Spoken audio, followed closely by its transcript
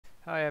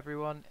Hi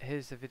everyone,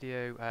 here's a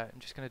video. I'm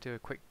just going to do a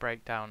quick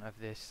breakdown of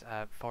this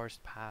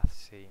forest path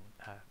scene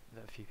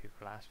that a few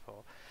people asked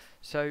for.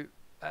 So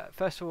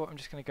first of all, I'm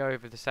just going to go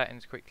over the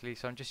settings quickly.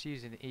 So I'm just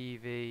using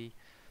eevee.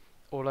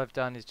 All I've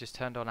done is just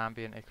turned on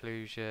ambient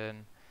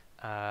occlusion,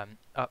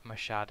 up my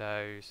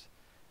shadows,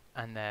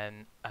 and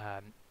then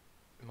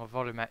my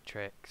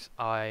volumetrics.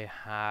 I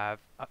have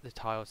up the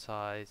tile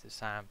size, the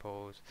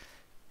samples,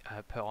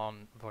 put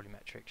on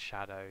volumetric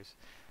shadows.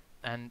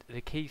 And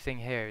the key thing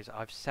here is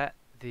I've set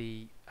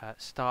the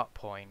start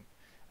point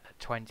at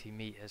 20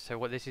 meters. So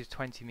what this is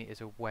 20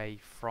 meters away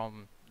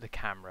from the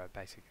camera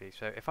basically.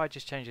 So if I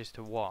just change this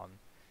to 1,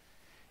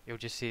 you'll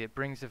just see it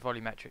brings the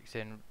volumetrics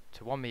in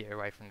to 1 meter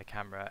away from the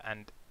camera,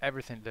 and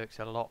everything looks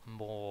a lot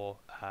more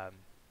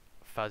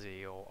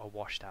fuzzy or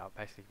washed out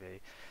basically.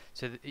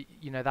 So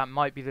you know, that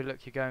might be the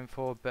look you're going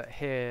for, but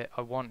here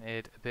I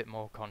wanted a bit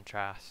more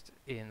contrast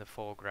in the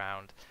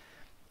foreground,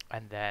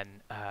 and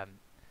then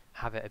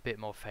have it a bit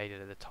more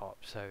faded at the top,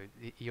 so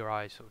your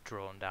eyes sort of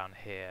drawn down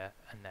here,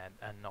 and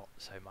not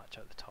so much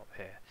at the top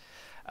here.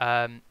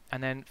 And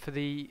then for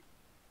the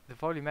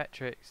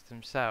volumetrics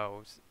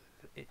themselves,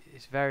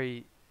 it's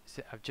very.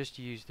 I've just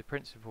used the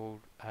principal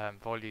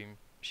volume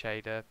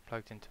shader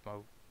plugged into my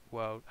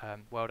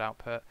world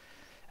output,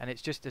 and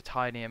it's just a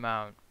tiny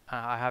amount.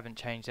 I haven't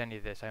changed any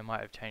of this. I might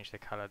have changed the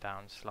color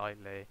down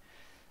slightly,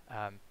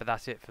 but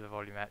that's it for the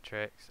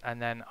volumetrics. And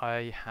then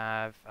I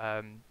have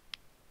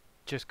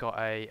just got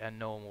a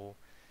normal,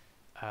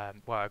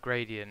 well, a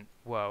gradient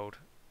world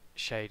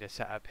shader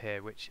set up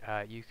here, which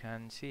you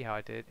can see how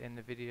I did in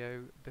the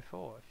video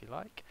before if you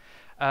like.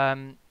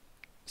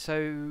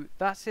 So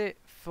that's it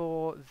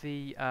for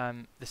the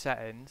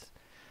settings.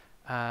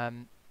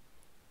 The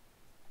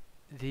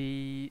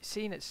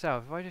scene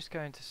itself, if I just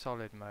go into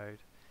solid mode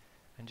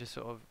and just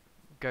sort of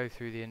go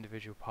through the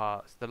individual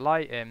parts, the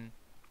lighting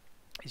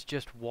is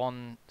just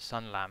one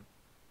sun lamp,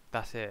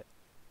 that's it.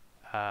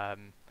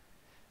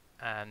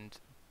 And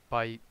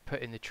by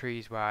putting the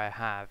trees where I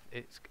have,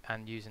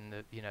 and using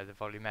the the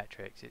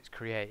volumetrics, it's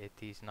created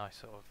these nice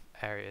sort of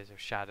areas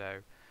of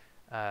shadow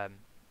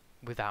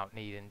without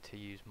needing to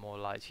use more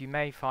lights. You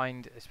may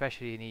find,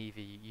 especially in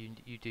eevee,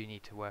 you do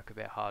need to work a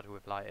bit harder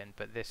with lighting,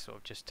 but this sort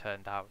of just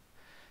turned out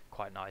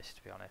quite nice,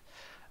 to be honest.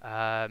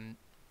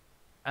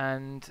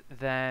 And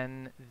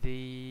then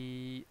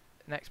the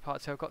next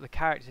part, so I've got the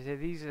characters here.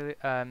 These are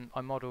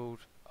I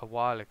modelled a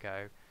while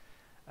ago.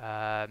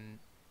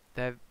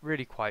 They're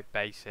really quite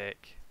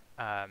basic.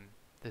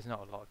 There's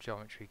not a lot of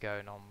geometry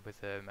going on with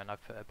them, and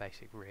I've put a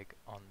basic rig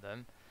on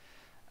them.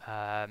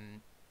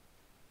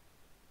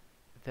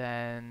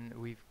 Then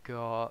we've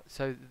got,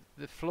 so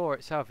the floor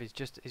itself is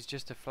just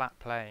a flat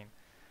plane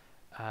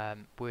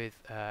with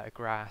a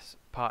grass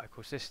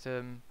particle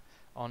system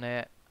on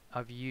it.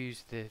 I've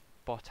used the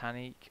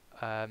Botanique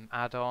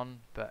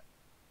add-on, but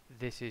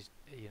this is,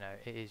 it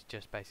is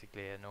just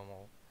basically a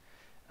normal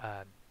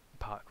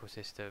particle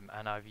system,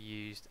 and I've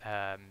used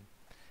a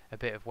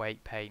bit of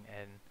weight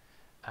painting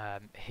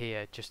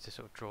here just to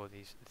sort of draw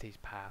these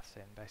paths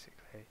in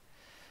basically.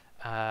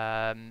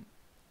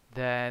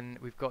 Then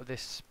we've got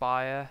this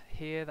spire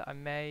here that I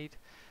made.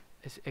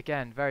 It's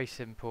again very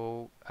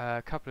simple.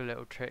 A couple of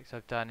little tricks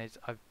I've done is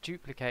I've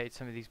duplicated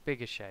some of these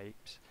bigger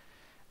shapes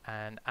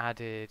and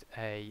added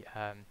a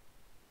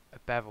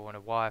bevel and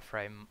a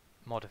wireframe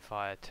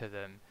modifier to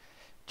them.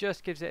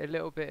 Just gives it a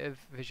little bit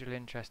of visual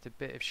interest, a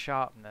bit of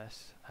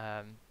sharpness,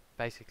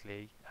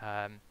 basically.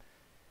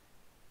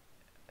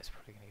 It's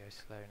probably going to go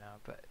slow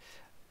now, but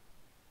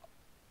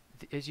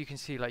as you can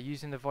see, like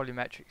using the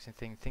volumetrics and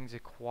things are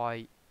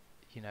quite,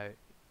 it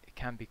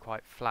can be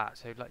quite flat.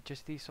 So like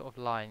just these sort of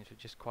lines are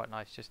just quite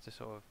nice, just to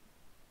sort of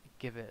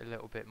give it a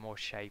little bit more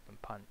shape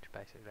and punch,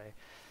 basically.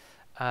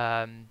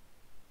 And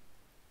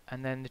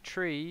then the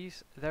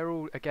trees, they're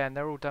all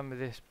done with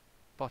this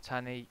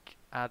Botanique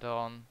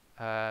add-on.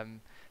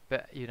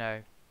 But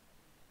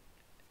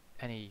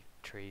any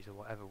trees or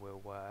whatever will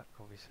work,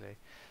 obviously.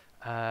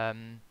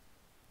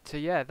 So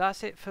yeah,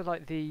 that's it for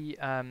like the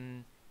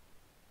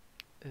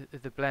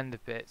blender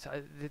bits.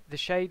 The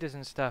shaders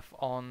and stuff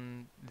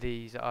on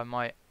these I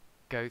might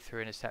go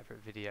through in a separate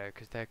video,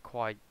 because they're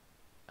quite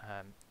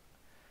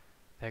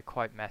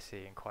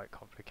messy and quite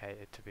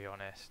complicated, to be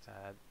honest.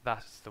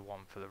 That's the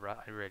one for the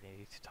rust. I really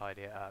need to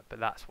tidy it up, but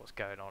that's what's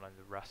going on in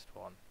the rust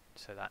one.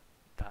 So that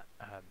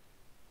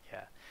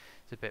yeah,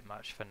 it's a bit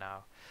much for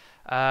now.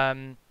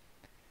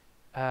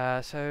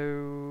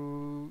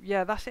 So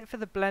yeah, that's it for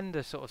the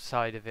blender sort of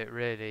side of it,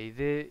 really.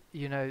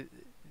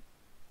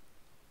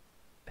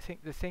 I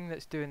think the thing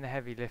that's doing the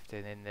heavy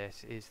lifting in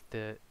this is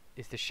the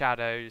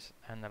shadows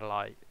and the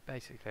light,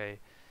 basically,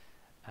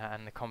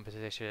 and the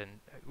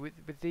composition.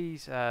 With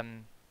these,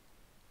 when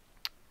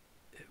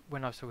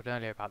I was talking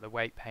earlier about the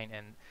weight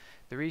painting,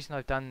 the reason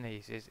I've done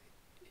these is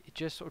it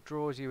just sort of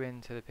draws you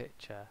into the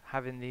picture.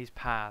 Having these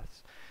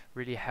paths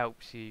really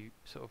helps you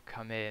sort of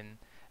come in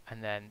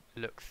and then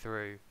look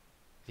through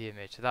the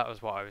image. So that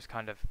was what I was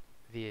kind of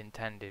the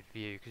intended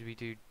view, because we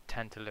do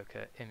tend to look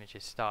at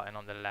images starting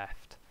on the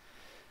left.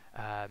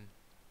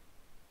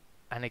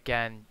 and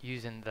again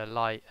using the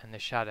light and the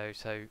shadow,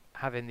 so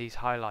having these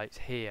highlights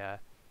here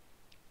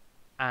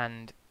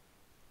and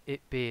it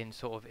being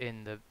sort of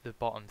in the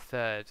bottom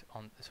third,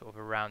 on sort of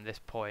around this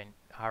point,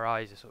 our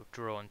eyes are sort of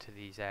drawn to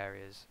these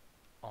areas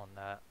on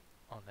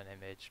an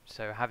image.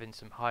 So having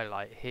some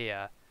highlight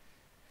here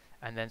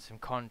and then some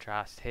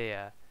contrast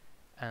here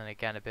and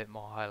again a bit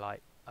more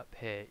highlight up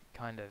here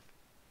kind of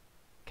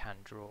can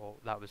draw.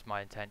 That was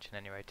my intention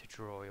anyway, to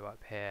draw you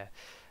up here.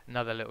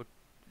 Another little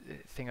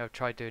thing I've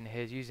tried doing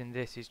here is using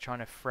this, is trying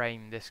to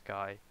frame this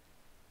guy.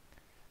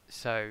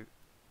 So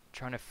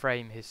trying to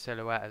frame his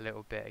silhouette a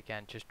little bit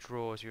again just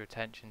draws your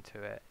attention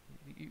to it.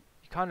 You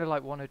kind of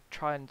like want to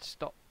try and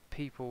stop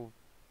people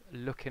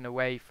looking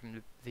away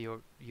from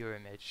your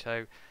image.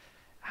 So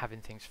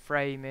having things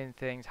framing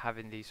things,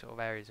 having these sort of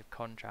areas of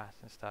contrast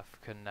and stuff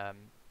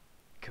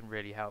can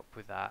really help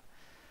with that.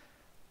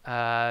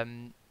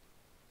 And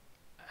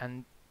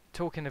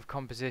talking of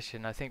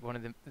composition, I think one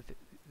of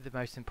the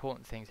most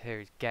important things here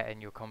is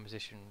getting your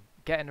composition,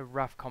 getting a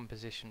rough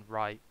composition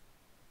right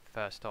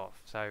first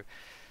off. So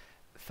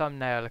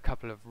thumbnail a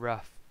couple of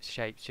rough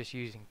shapes, just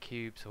using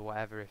cubes or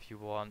whatever if you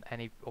want,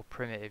 or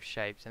primitive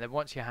shapes, and then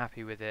once you're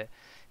happy with it,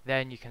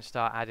 then you can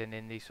start adding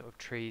in these sort of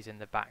trees in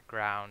the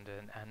background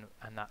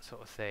and that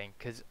sort of thing,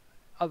 because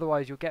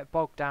otherwise you'll get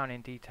bogged down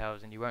in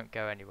details and you won't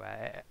go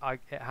anywhere.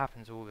 It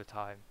happens all the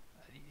time,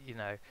 you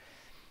know.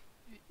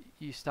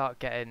 You start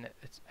getting,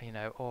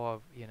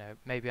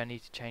 maybe I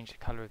need to change the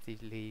color of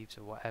these leaves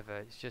or whatever.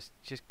 It's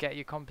just get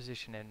your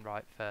composition in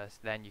right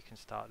first, then you can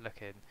start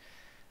looking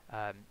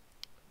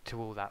to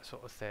all that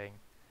sort of thing.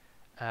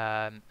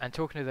 And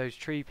talking to those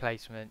tree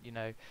placement,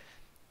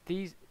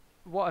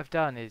 what I've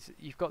done is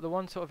you've got the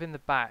one sort of in the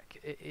back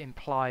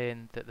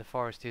implying that the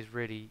forest is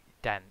really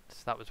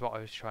dense. That was what I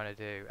was trying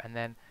to do, and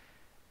then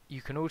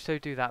you can also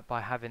do that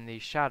by having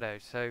these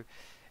shadows. So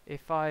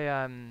if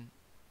I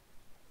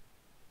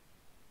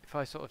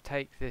sort of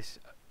take this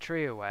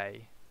tree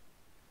away,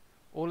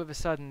 all of a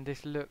sudden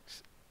this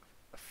looks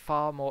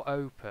far more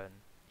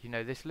open.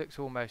 This looks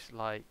almost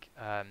like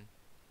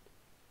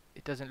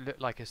it doesn't look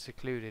like a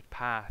secluded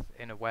path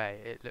in a way.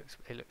 It looks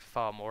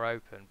far more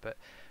open, but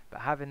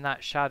having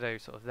that shadow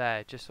sort of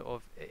there just sort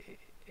of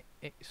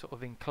it sort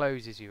of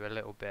encloses you a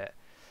little bit.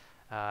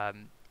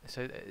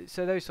 So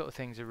those sort of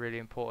things are really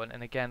important.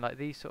 And again, like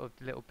these sort of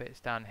little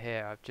bits down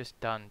here I've just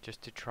done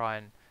just to try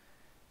and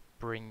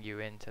bring you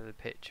into the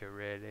picture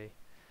really.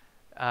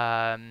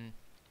 And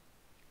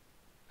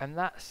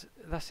that's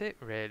it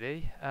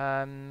really.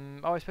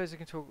 I suppose I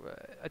can talk.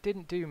 I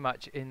didn't do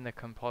much in the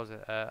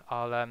compositor.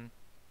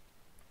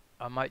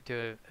 I might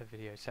do a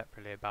video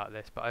separately about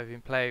this, but I've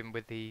been playing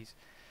with these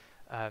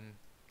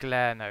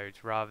glare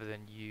nodes rather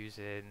than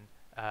using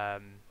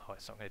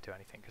it's not going to do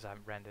anything because I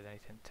haven't rendered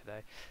anything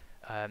today.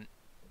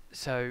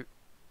 So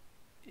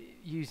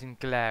using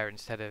glare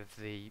instead of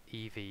the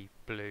eevee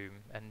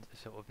bloom, and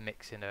sort of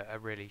mixing a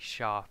really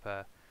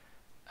sharper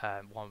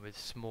one with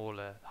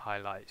smaller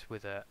highlights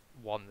with a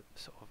one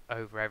that's sort of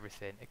over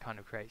everything, it kind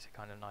of creates a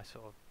kind of nice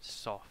sort of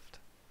soft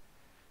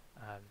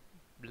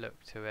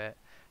look to it.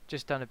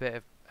 Just done a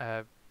bit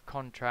of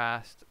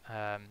contrast,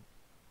 and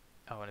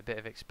a bit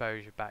of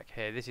exposure back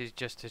here. This is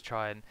just to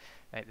try and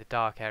make the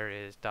dark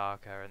areas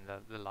darker and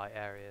the light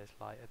areas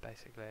lighter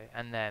basically,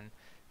 and then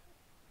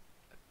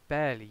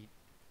barely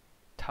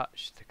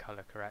touched the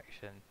color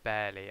correction,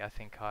 barely. I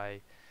think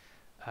I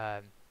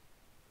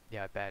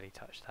barely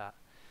touched that.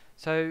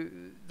 So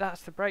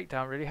that's the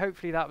breakdown really.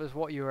 Hopefully that was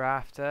what you were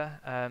after.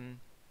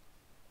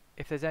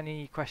 If there's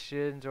any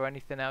questions or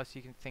anything else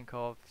you can think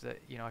of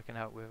that I can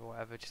help with or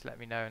whatever, just let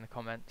me know in the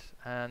comments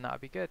and that'd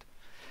be good.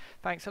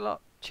 Thanks a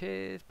lot.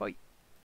 Cheers. Bye.